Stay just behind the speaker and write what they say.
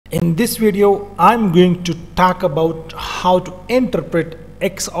In this video, I'm going to talk about how to interpret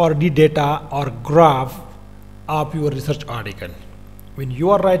XRD data or graph of your research article. When you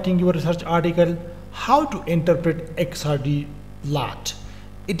are writing your research article, how to interpret XRD plot.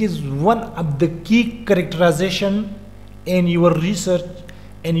 It is one of the key characterization in your research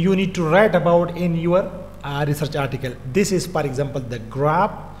and you need to write about in your research article. This is, for example, the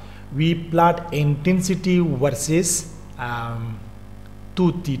graph. We plot intensity versus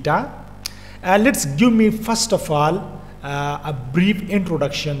 2 theta. Let's give me first of all a brief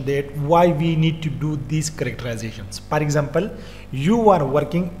introduction that why we need to do these characterizations. For example, you are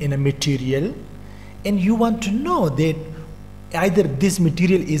working in a material and you want to know that either this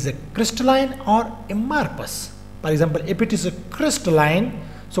material is a crystalline or amorphous. For example, if it is a crystalline,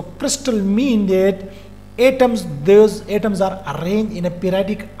 so crystal mean that those atoms are arranged in a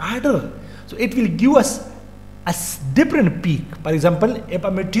periodic order. So it will give us a different peak. For example, if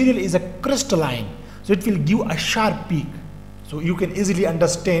a material is a crystalline, so it will give a sharp peak. So you can easily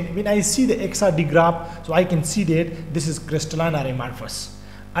understand when I see the XRD graph, so I can see that this is crystalline or amorphous.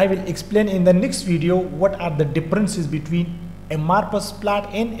 I will explain in the next video what are the differences between amorphous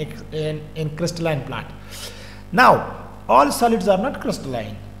plot and crystalline plot. Now, all solids are not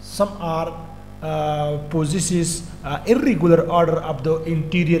crystalline. Some are possesses irregular order of the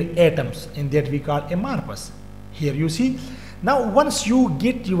interior atoms, and that we call amorphous. Here you see. Now once you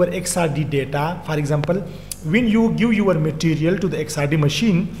get your XRD data, for example, when you give your material to the XRD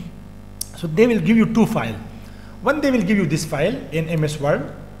machine, so they will give you two files. One, they will give you this file in MS Word.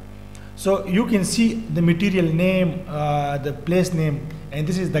 So you can see the material name, the place name, and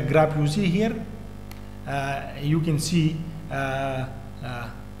this is the graph you see here. You can see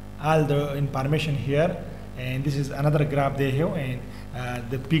all the information here, and this is another graph they have, and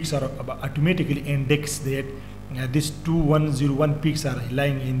the peaks are automatically indexed that these 2101 peaks are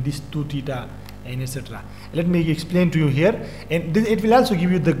lying in this 2 theta and etc. Let me explain to you here, and it will also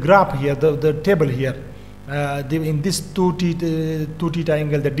give you the graph here, the table here. In this 2 theta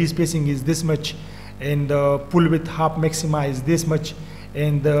angle, the D spacing is this much, and the pull width half maxima is this much,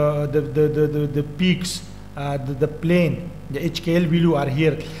 and the peaks, the plane, the HKL value are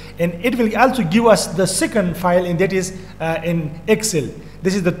here, and it will also give us the second file, and that is in Excel.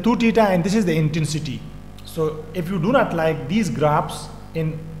 This is the 2 theta and this is the intensity. So if you do not like these graphs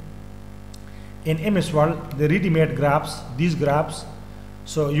in MS Word, the ready-made graphs, these graphs,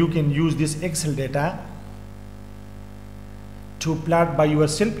 so you can use this Excel data to plot by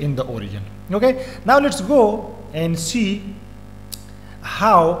yourself in the origin. Okay, now let's go and see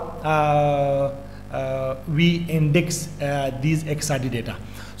how we index these XRD data.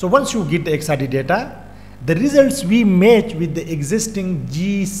 So once you get the XRD data, the results we match with the existing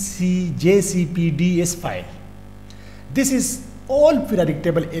JCPDS file. This is all periodic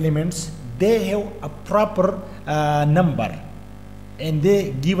table elements. They have a proper number, and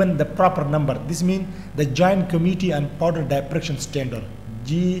they given the proper number. This means the Joint Committee on Powder Diffraction Standard,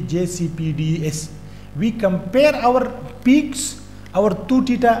 JCPDS. We compare our peaks, our 2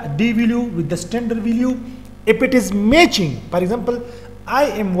 theta D value with the standard value. If it is matching, for example, I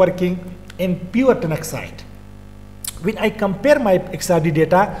am working in pure tin oxide. When I compare my XRD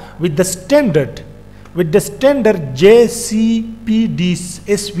data with the standard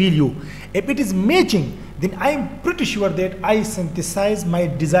JCPDS value, if it is matching, then I am pretty sure that I synthesize my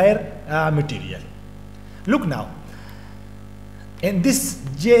desired material. Look now, and this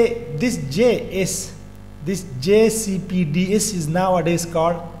JCPDS is nowadays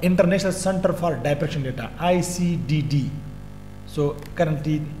called International Center for Diffraction Data, ICDD. So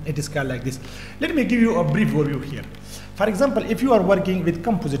currently it is called like this. Let me give you a brief overview here. For example, if you are working with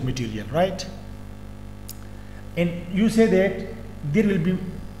composite material, right, and you say that there will be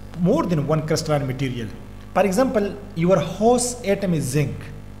more than one crystalline material. For example, your host atom is zinc,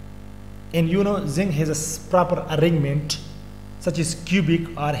 and you know zinc has a proper arrangement such as cubic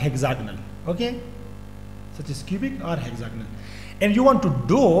or hexagonal. Okay, such as cubic or hexagonal, and you want to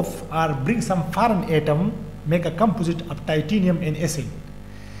dope or bring some foreign atom, make a composite of titanium and Sn.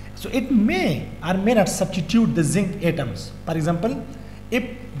 So it may or may not substitute the zinc atoms. For example, if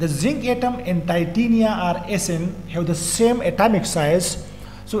the zinc atom and titanium or Sn have the same atomic size,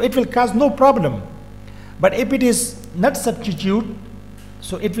 so it will cause no problem. But if it is not substitute,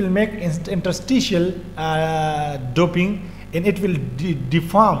 so it will make interstitial doping, and it will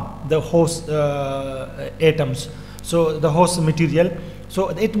deform the host atoms, so the host material. So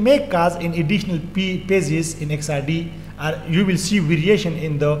it may cause an additional pages in XRD, or you will see variation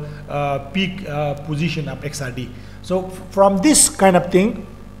in the peak position of XRD. So from this kind of thing,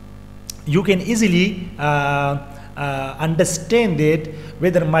 you can easily understand that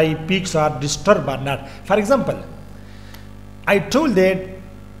whether my peaks are disturbed or not. For example, I told that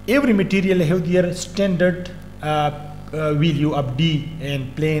every material have their standard value of D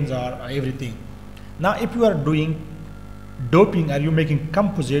and planes or everything. Now if you are doing doping or you making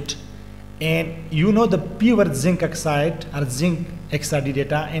composite, and you know the pure zinc oxide or zinc XRD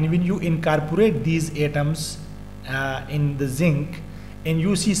data, and when you incorporate these atoms in the zinc and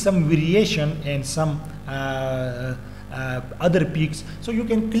you see some variation and some other peaks, so you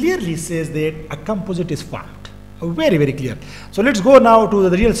can clearly say that a composite is formed. Very, very clear. So let's go now to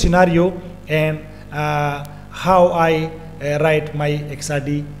the real scenario and how I write my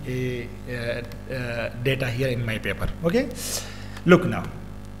XRD data here in my paper. Okay, look now.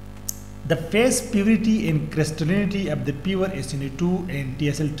 The phase purity and crystallinity of the pure SNO2 and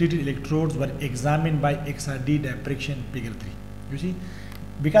TSL treated electrodes were examined by XRD diffraction figure 3. You see,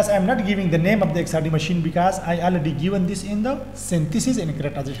 because I am not giving the name of the XRD machine because I already given this in the synthesis and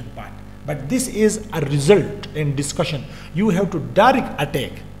characterization part. But this is a result in discussion. You have to direct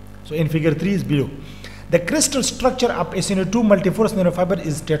attack. So in figure 3 is below. The crystal structure of SNO2 multiforous nanofiber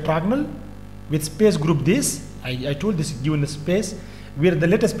is tetragonal with space group this. I told this is given the space where the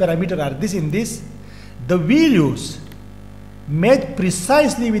latest parameter are this in this. The values match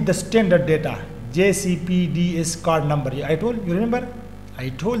precisely with the standard data JCPDS card number. I told you, remember? I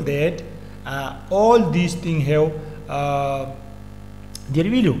told that all these things have their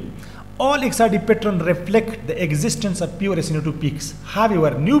value. All XRD patterns reflect the existence of pure SNO2 peaks.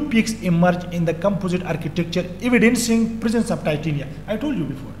 However, new peaks emerge in the composite architecture, evidencing presence of titania. I told you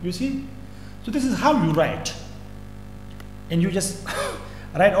before. You see? So this is how you write. And you just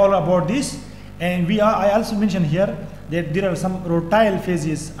write all about this. And I also mentioned here that there are some rotile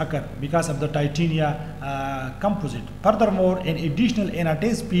phases occur because of the titania composite. Furthermore, an additional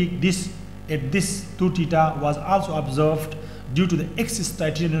anatase peak at this 2 theta was also observed due to the excess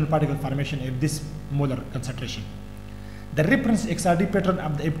titanium nanoparticle formation at this molar concentration. The reference XRD pattern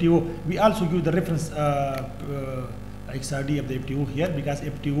of the FTO, we also use the reference XRD of the FTO here because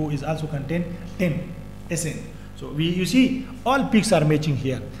FTO is also contain 10 SN. So you see all peaks are matching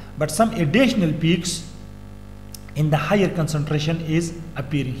here, but some additional peaks in the higher concentration is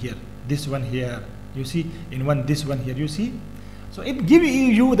appearing here. This one here, you see, in one, this one here, you see. So it gives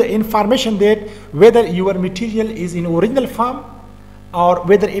you the information that whether your material is in original form or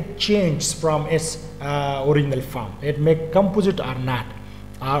whether it changes from its original form. It may composite or not.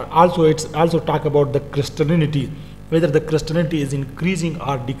 Also, it's also talk about the crystallinity, whether the crystallinity is increasing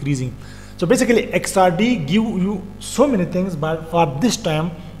or decreasing. So basically XRD give you so many things, but for this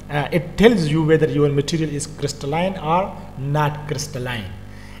time it tells you whether your material is crystalline or not crystalline,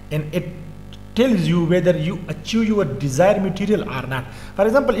 and it tells you whether you achieve your desired material or not. For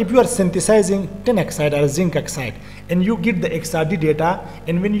example, if you are synthesizing tin oxide or zinc oxide and you get the XRD data,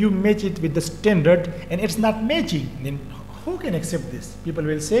 and when you match it with the standard and it's not matching, then who can accept this? People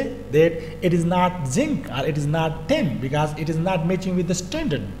will say that it is not zinc or it is not tin because it is not matching with the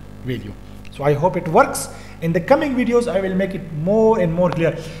standard value. So I hope it works. In the coming videos, I will make it more and more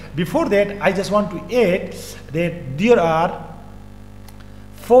clear. Before that, I just want to add that there are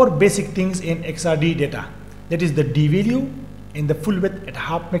 4 basic things in XRD data. That is the D value in the full width at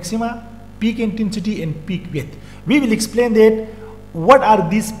half maxima, peak intensity and peak width. We will explain that what are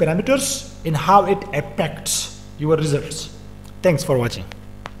these parameters and how it affects your results. Thanks for watching.